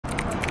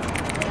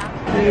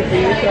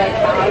movies like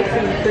House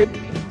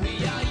and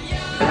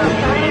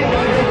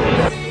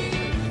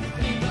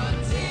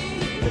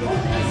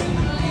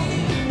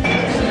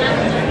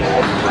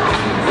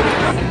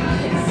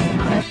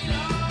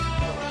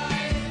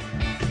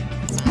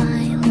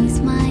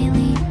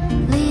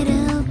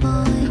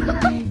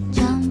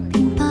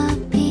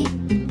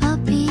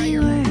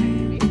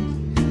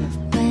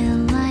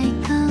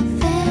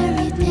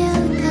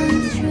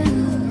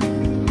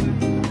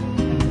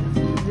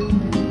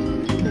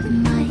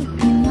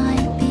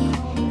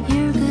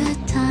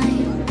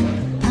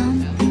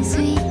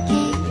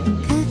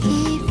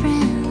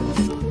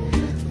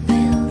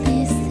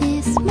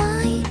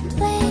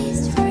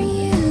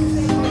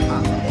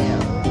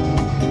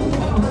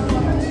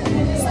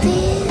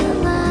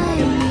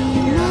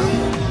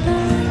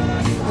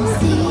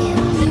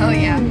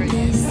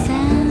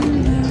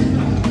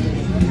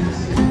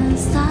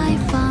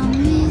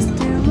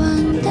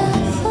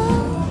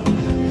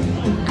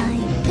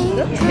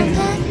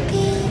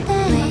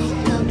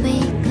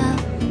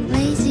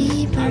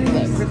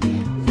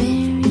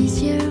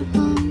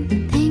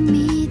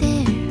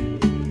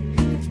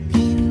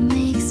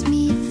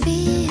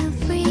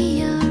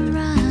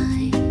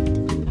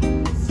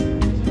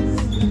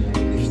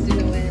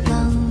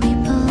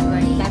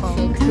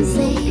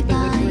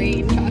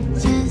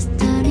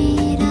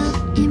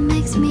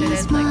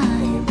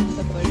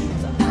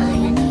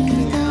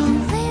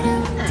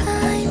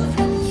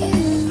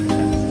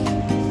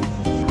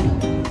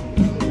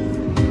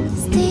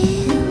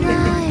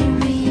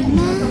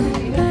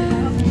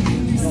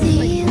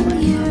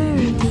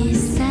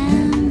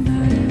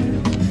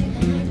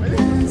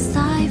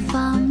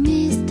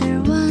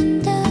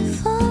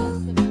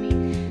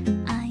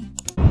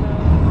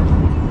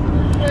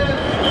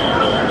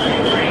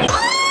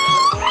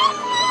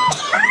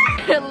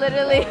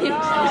literally.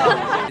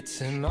 It's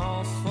an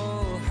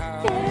awful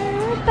house.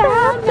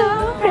 About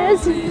no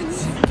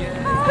presents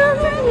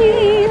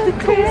underneath the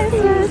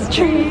Christmas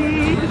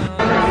tree.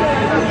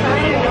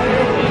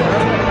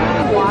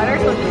 Water.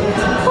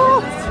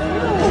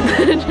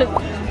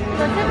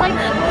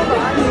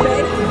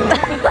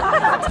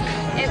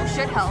 It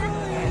should help.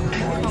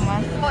 Come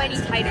on. Oh, I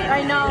need tighten.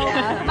 I know.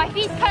 Yeah. My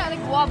feet's kind of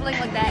like wobbling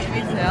like that.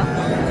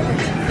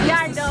 Yeah,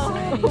 I know.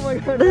 Oh my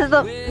god.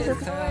 This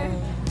is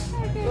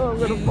a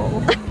little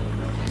bowl.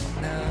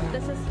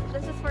 This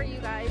is for you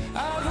guys.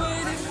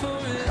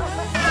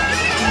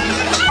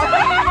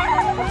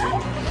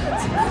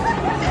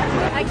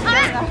 I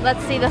can't.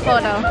 Let's see the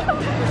photo.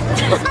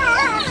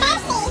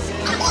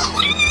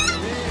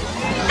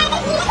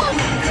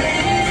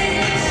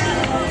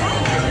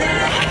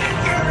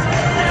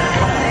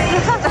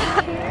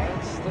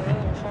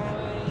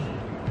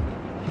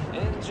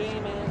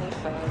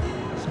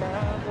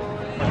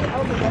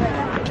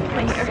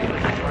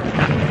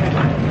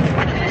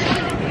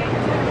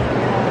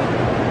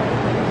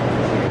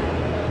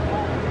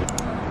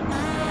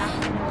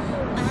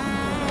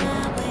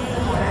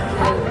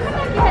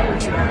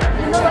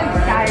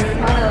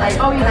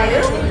 Oh, you do?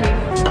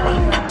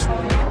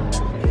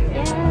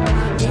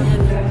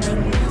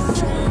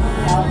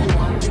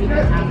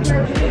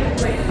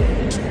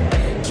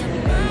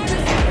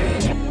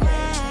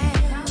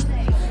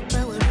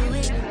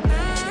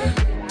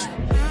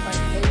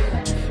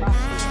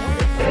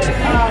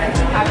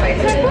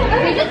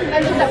 We just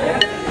mentioned that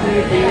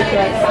Movies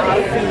like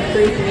House and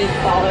meat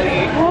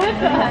quality. What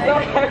the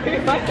heck?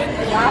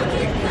 Everybody's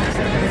laughing.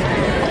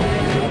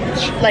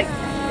 like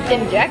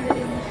inject.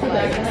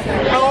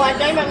 Oh, I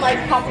thought you meant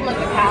like compliment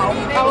the cow.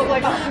 I was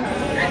like,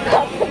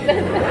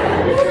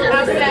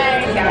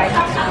 okay, guys.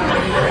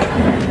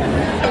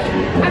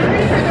 I'm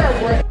pretty sure there are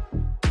worse.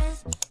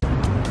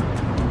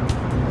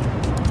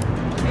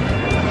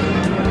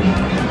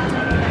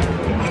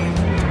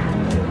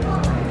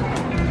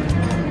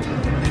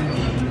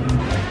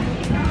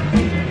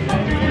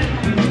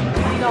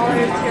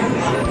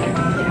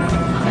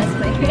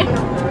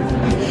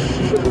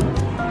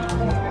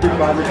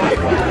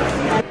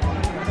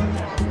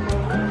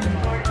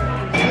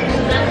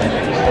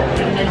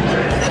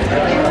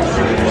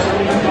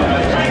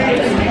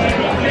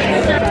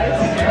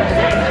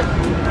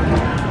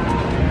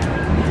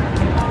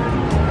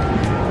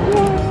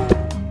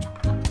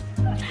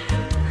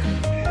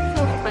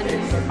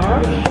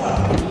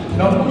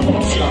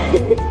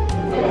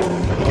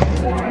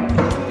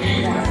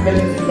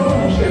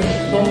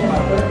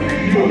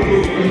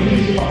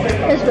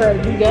 It's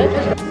good. You good?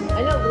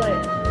 I know,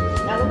 like,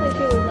 I don't think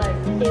she was like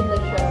in the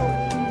show.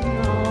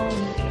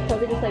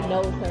 Probably just like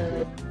knows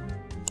her.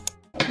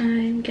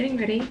 I'm getting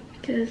ready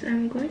because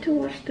I'm going to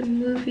watch the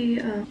movie.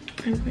 I'm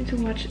going to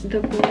watch the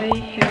Boy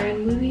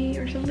Heron movie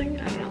or something.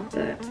 I don't know,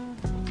 but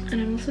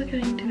and I'm also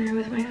getting dinner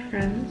with my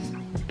friends.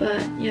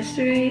 But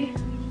yesterday,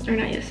 or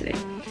not yesterday,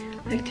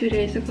 like 2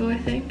 days ago, I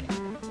think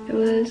it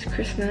was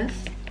Christmas,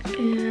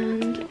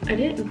 and I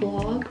didn't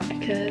vlog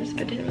because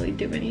I didn't really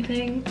do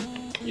anything.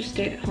 I just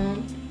stayed at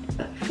home.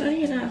 But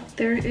funny enough,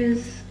 there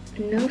is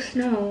no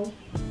snow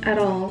at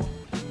all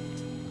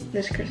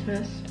this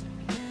Christmas.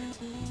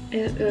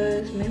 It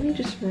was mainly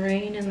just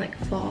rain and like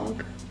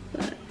fog,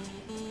 but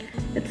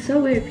It's so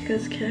weird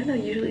because Canada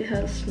usually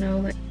has snow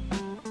like.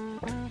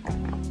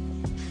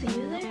 See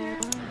you there.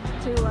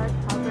 To what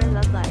Hopper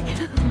look like.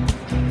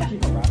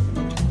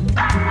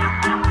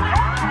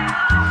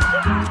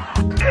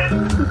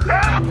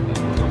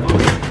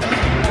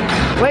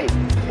 Wait!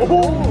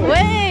 Oh!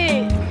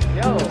 Wait!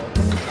 Yo!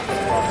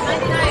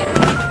 99.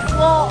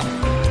 Well,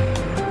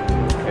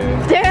 Okay.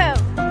 damn!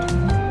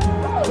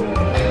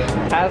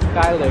 Have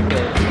Skylar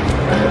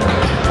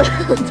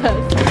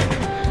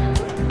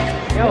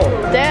Yo!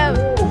 Damn!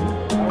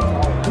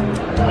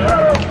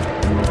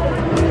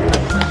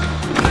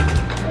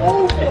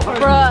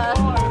 Bruh.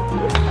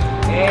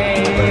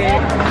 Hey!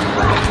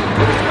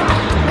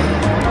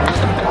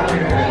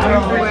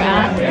 We're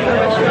at the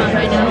restaurant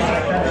right now.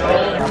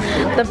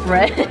 The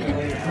bread.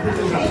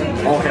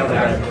 Oh, hell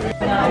yeah.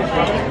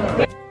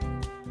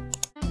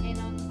 And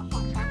a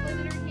hot chocolate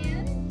in her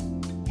hand,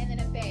 and then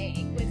a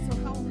bag with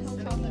how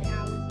chocolate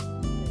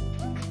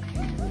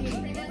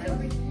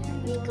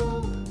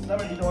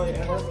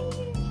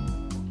out.